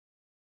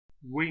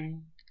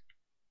Wing,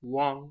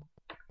 wong,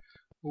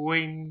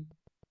 wing,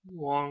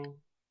 wong.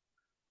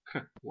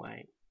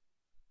 Wang.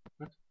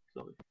 What?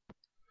 Sorry.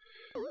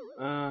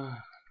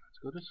 Let's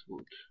go to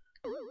food.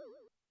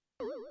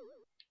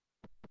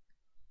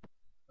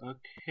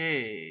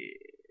 Okay.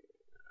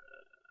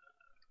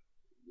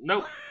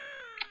 Nope.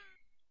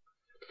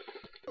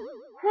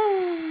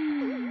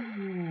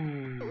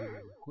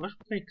 What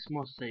makes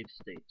more save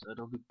states? I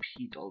don't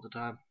repeat all the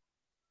time.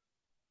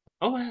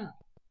 Oh well.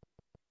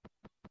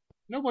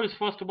 Nobody's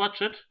forced to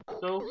watch it,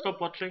 so stop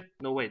watching.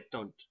 No wait,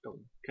 don't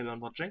carry on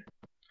watching.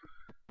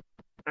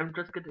 I'm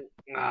just getting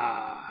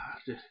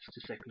this is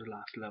the second to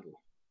last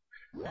level.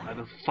 I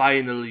will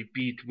finally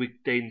beat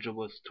Wick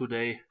Dangerous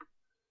today.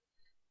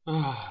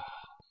 All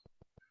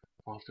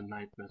the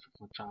nightmares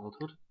of my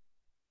childhood.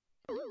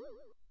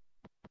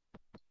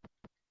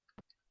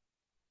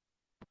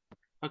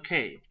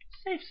 Okay,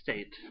 save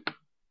state.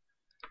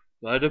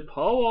 By the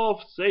power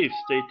of save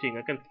stating,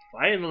 I can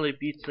finally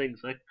beat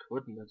things I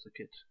couldn't as a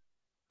kid.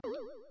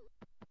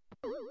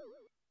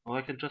 Or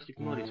I can just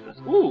ignore these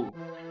quests. Ooh!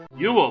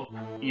 Europe,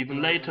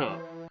 even later.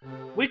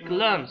 Wick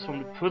learns from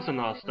the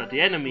prisoners that the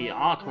enemy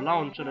are to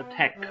launch an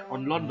attack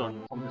on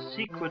London from the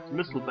secret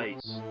missile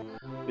base.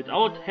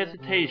 Without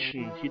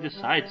hesitation, he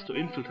decides to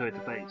infiltrate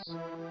the base.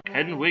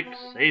 Can Wick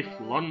save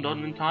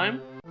London in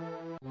time?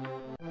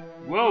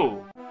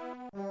 Whoa!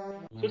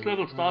 This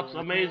level starts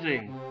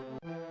amazing.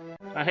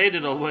 I hate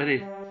it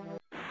already.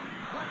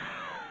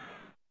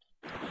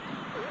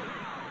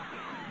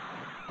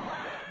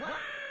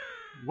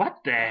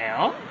 What the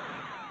hell?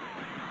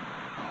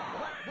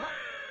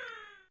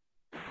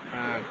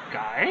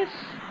 Guys?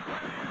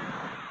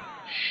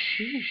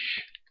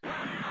 Sheesh.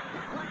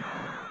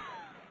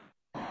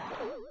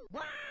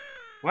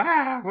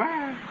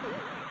 Wow.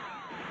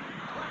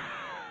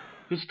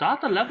 You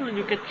start the level and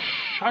you get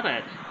shot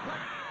at.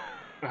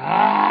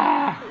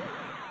 Ah!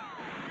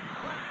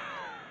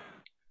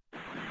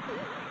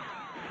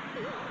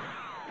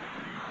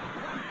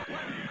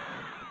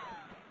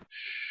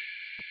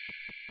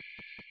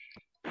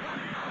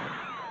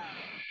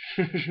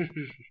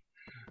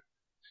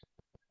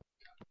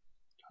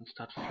 Don't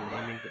start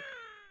flaming the...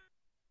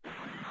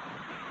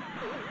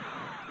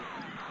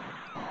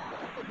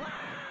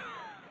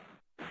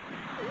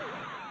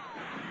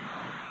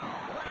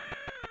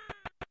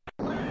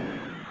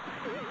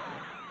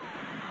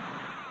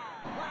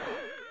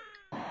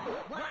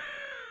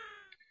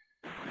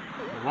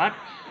 What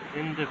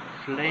in the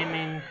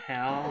flaming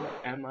hell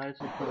am I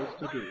supposed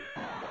to do?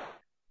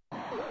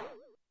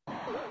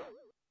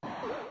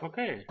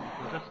 Okay,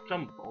 I'll just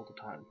jump all the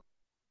time.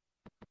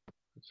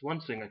 That's one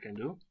thing I can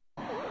do.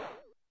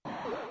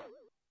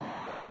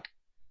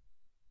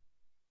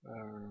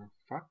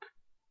 Fuck.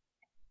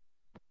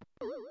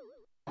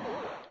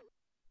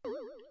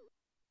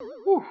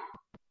 Whew.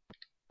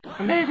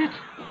 I made it!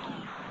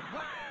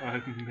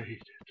 I made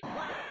it.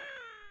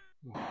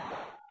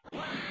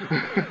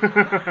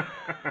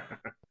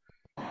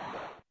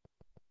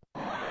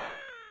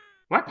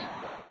 What?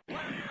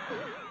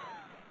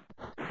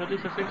 So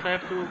these are things I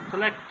have to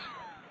collect.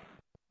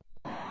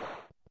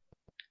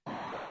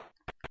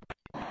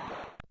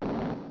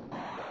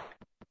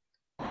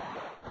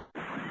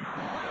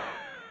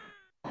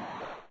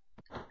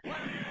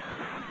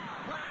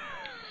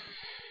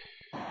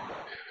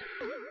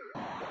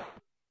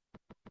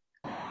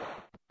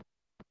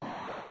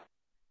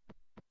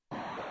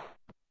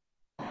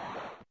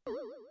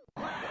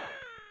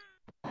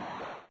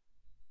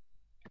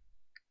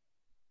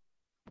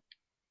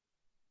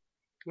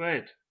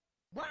 Wait.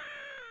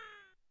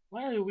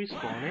 Why are you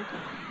respawning?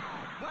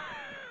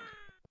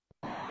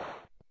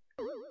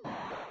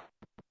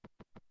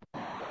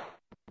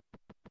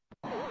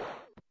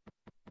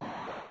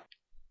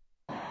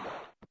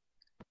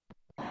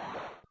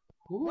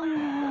 Ooh,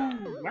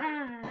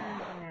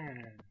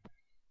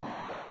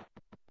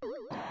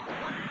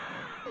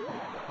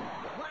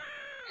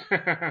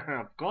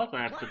 of course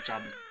I have to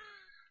jump.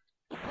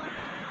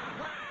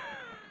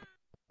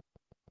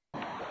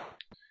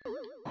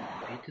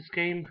 Beat this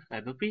game, I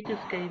will beat this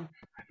game,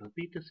 I will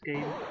beat this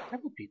game, I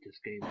will beat this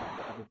game,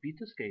 I will beat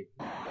this game,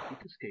 beat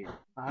this game,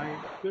 I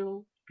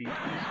will beat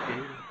this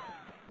game.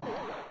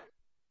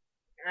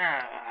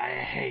 I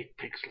hate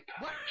pixel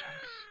perfect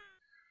jumps.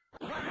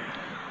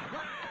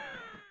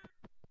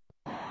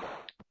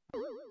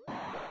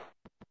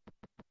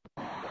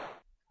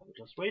 I'll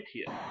just wait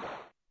here.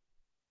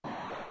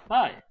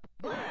 Bye.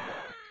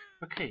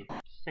 Okay,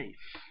 safe.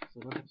 So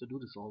I don't have to do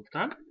this all the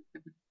time.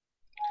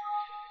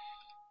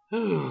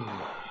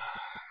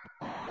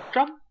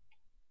 Jump!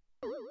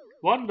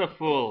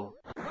 Wonderful!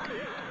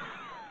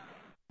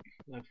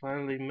 I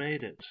finally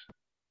made it.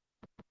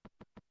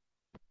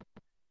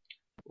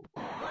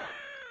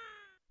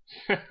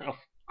 Of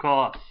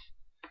course.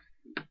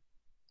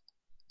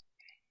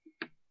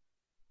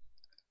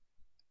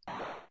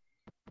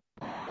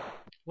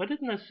 Why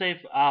didn't I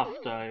save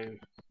after I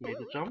made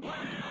the jump?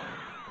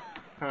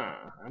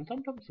 I'm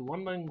sometimes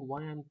wondering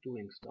why I'm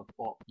doing stuff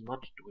or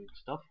not doing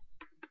stuff.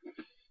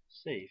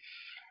 Save.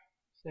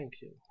 Thank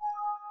you.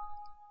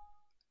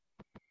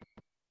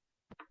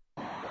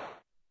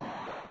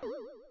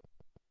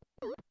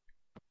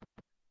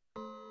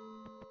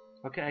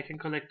 Okay, I can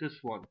collect this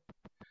one.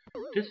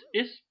 This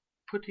is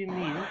pretty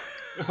mean.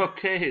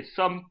 Okay,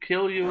 some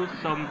kill you,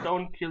 some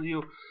don't kill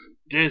you.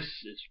 This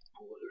is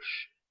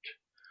bullshit.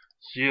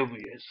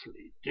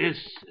 Seriously, this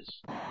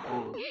is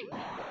bullshit.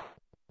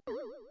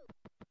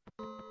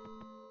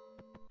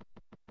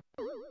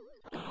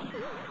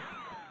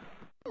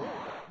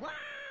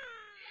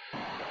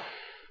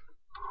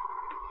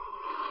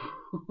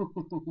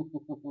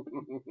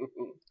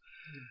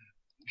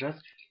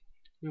 Just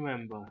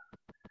remember.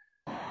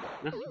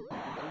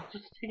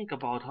 Just think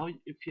about how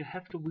if you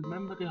have to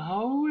remember the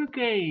whole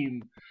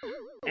game.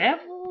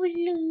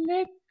 Every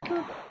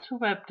little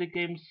trap the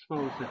game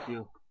throws at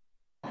you.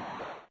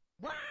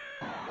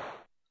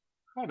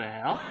 How the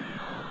hell?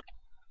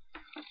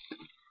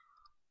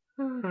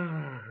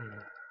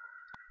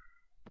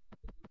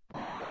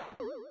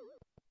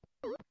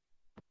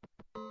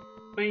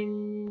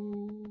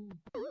 Bing.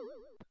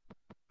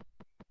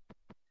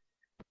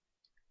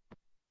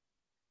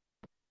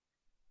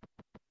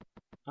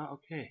 Ah,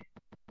 okay.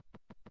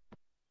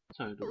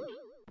 So do it.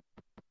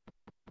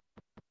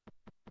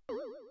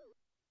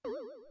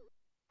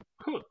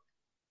 Cool.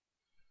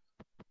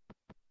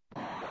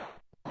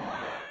 Of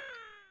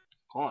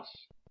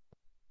course.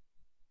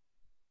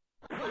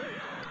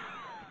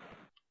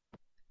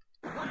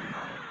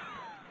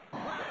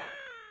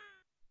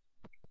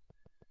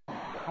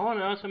 How on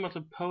earth am I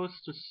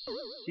supposed to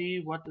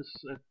see what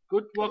is a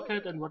good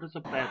rocket and what is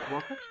a bad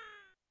rocket?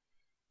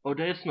 Oh,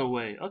 there is no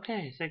way.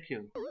 Okay, thank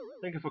you.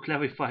 Thank you for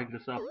clarifying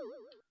this up.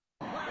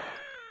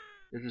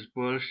 This is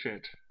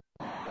bullshit.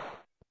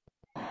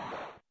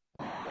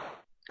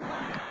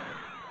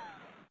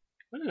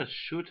 Why did I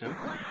shoot him?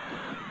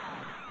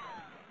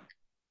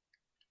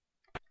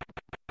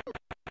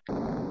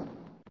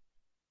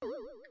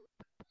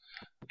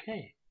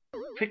 Okay.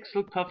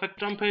 Pixel perfect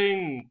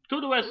jumping! To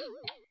the west!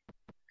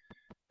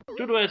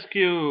 To the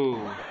rescue!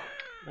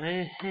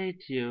 I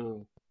hate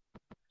you.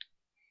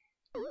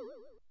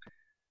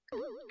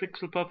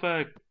 Pixel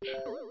perfect!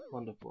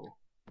 Wonderful.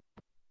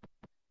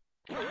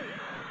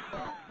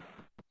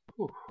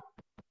 Whew.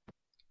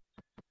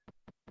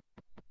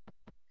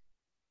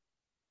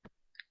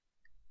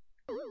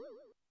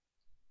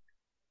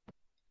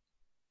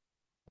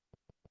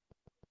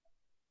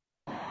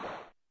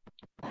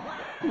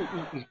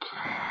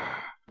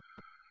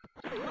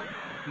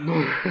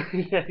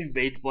 Yeah, he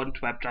made one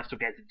trap just to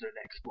get into the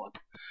next one.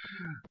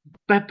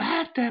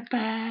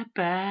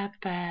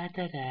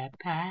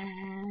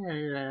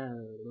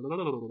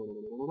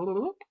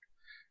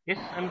 Yes,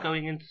 I'm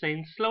going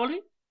insane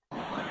slowly.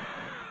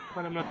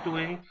 What I'm not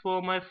doing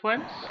for my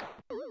friends.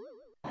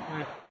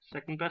 My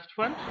second best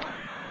friend.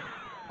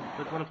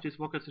 But one of these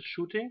rockets is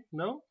shooting.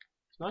 No,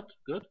 it's not.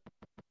 Good.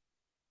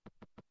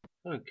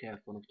 I don't care if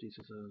one of these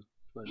is a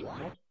treasure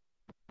shot.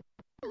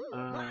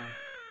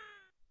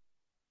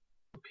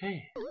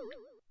 Okay.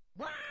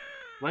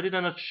 Why did I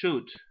not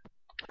shoot?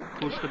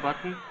 Push the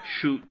button,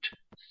 shoot.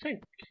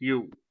 Thank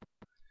you.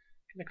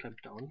 Can I climb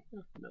down?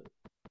 No.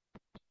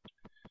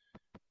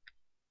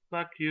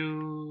 Fuck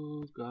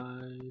you,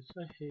 guys.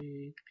 I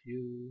hate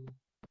you.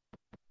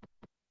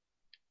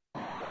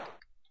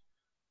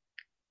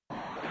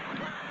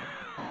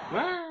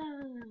 Ah!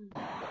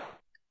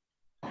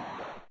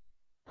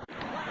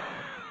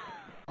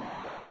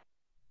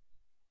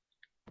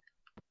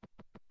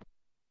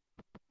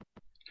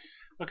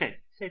 Okay,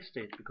 save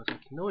state, because I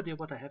have no idea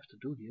what I have to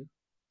do here.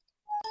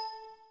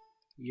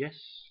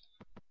 Yes.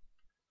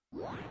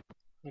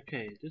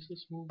 Okay, this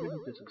is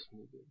moving, this is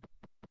moving.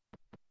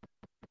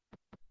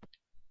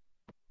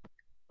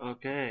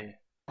 Okay.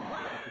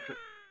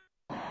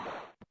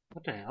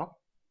 What the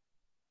hell?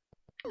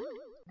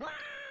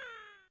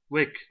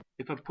 Wick,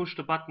 if I push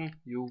the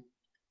button, you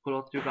pull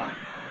out your gun.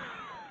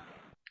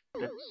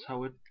 That's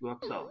how it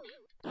works out.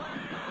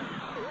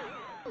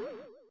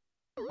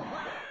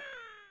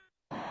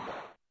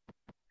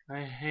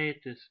 I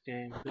hate this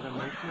game. Did I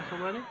mention this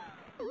already?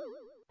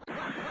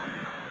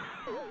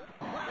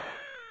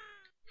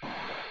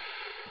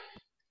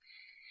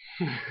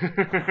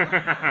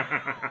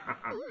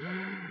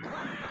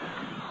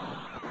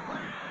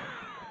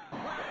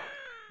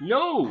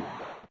 No!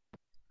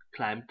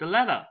 Climb the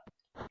ladder.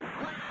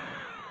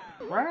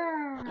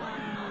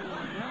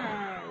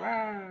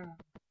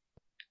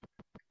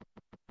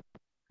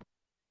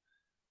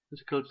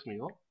 This kills me,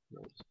 oh?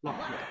 No, this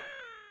blocks me.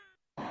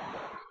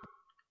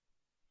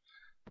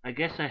 I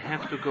guess I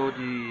have to go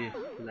the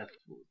left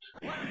route.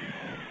 I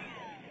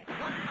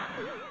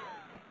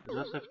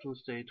just have to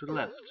stay to the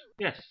left.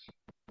 Yes.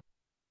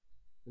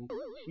 And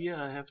here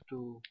I have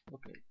to...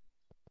 okay.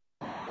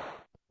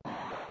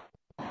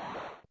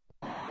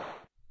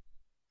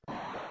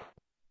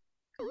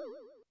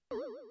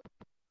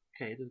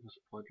 Okay, this was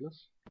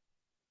pointless.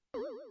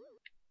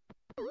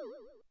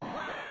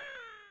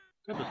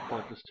 That was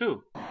pointless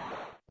too.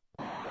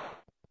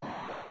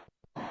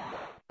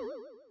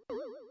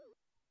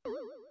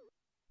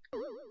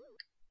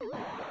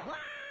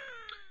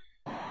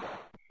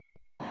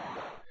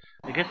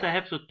 I guess I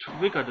have to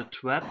trigger the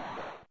trap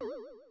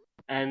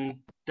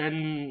and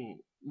then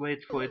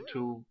wait for it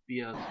to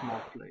be a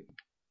small flame.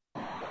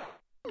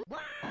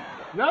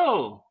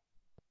 No!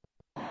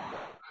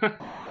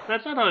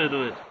 That's not how you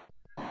do it.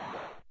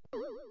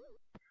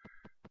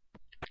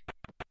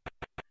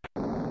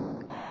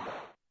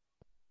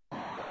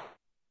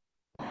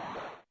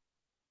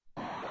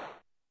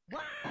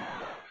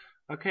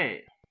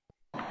 Okay.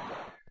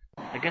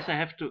 I guess I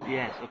have to,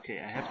 yes, okay,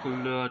 I have to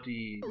lure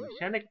the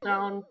mechanic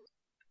down.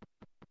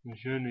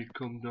 Mechanic,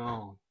 come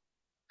down.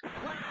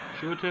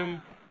 Shoot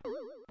him.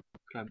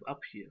 Climb up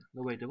here.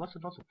 No, wait, there was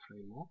another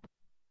flame, huh?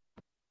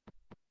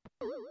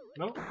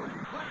 No?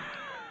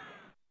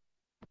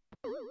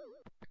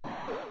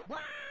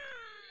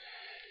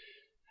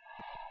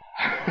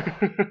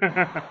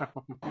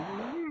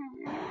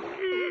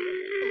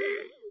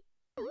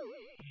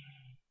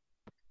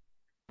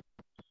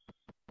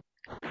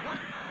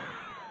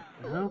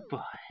 Oh boy.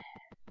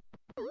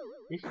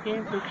 This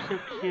game looks so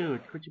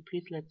cute. Could you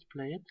please let's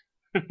play it?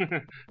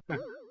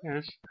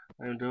 Yes,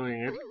 I'm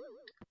doing it.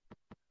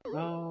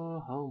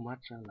 Oh, how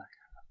much I like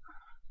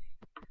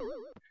it.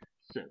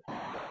 So.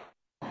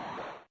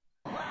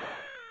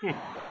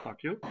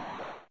 Fuck you.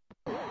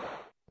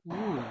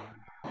 Ooh.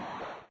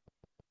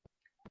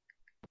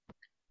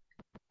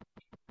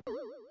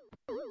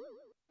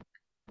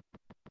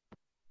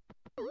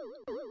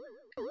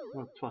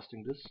 Not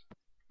trusting this.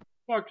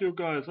 Fuck you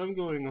guys, I'm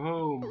going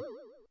home.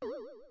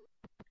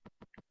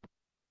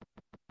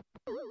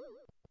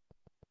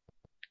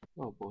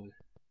 Oh boy.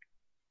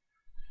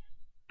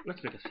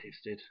 Let's make a save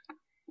state.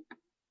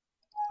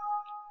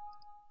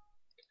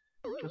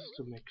 Just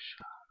to make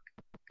sure.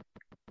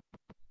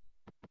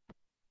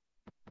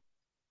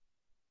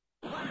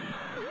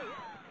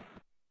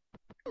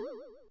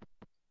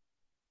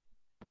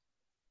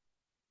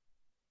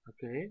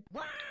 Okay.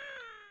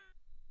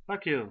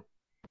 Fuck you.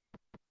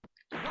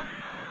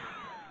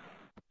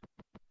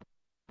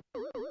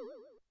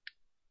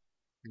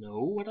 No,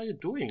 what are you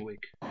doing,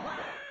 Wick?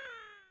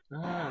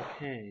 Ah,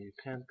 okay, you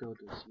can't go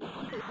this way.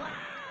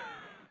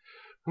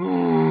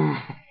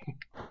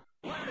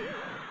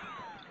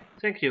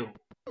 Thank you.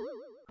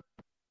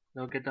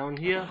 Now get down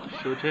here,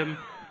 shoot him,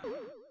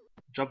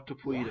 jump to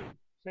freedom.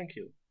 Thank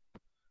you.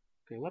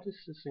 Okay, what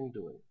is this thing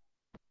doing?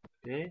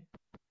 Okay.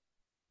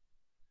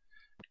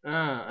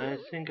 Ah, I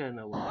think I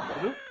know what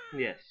to do.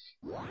 Yes.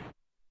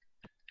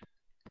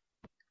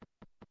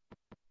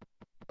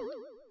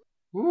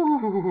 Ooh.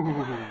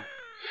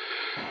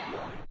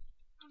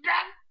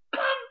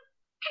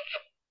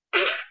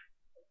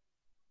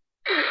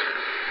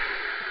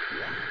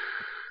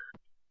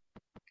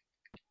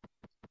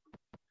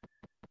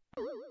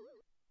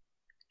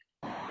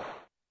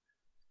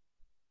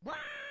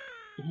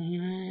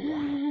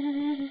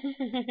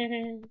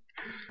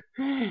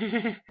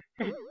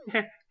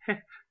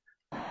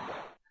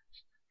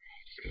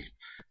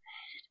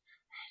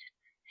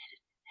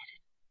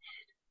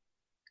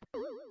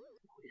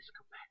 Please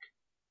come back.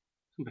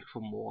 Come back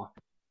for more.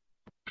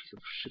 Piece of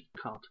shit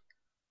card.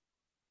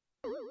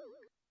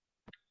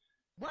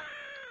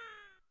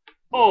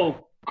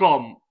 Oh,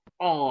 come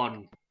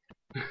on.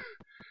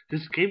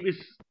 This game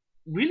is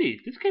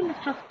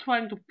just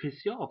trying to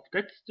piss you off.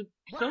 That's the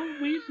sole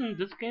reason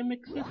this game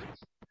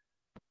exists.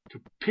 To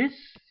piss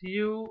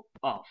you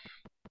off.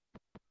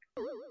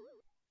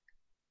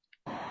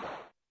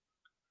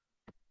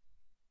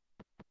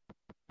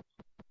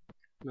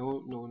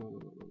 No.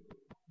 Don't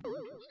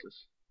trust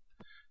this.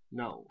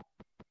 No.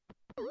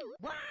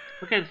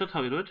 Okay, that's not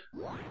how you do it.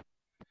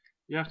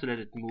 You have to let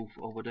it move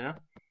over there.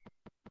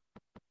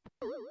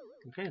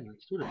 Okay,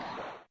 let's do this.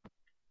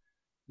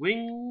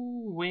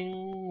 Wing,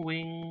 wing,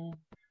 wing.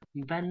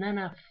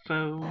 Banana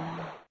phone.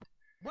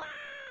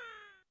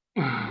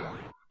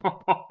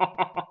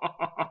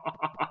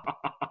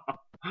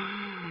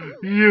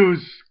 You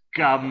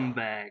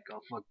scumbag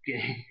of a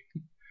game.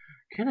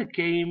 Can a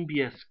game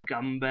be a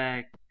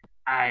scumbag?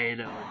 I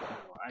don't know.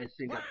 I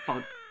think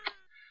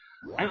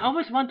I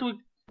always want to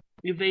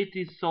evade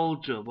the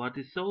soldier, but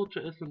the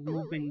soldier isn't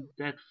moving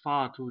that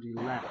far to the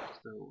left,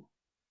 so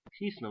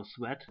he's no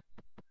sweat.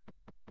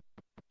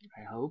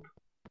 I hope.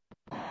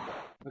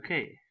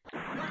 Okay.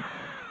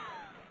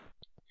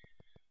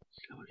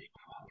 Slowly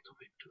crawl to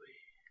victory.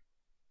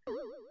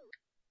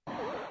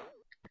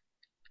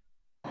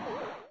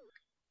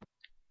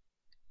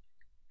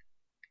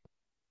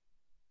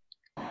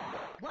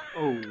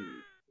 Oh.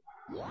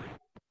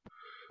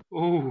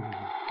 Oh.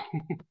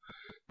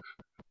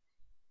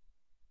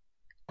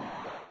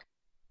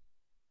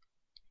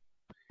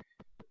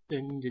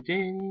 Dun, dun,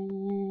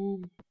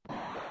 dun.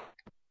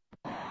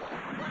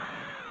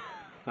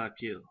 Fuck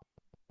you.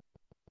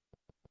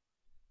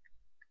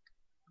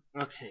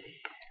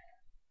 Okay.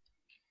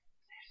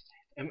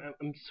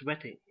 I'm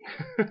sweating.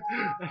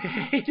 I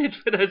hate it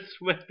when I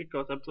sweat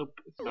because I'm so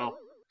pissed off.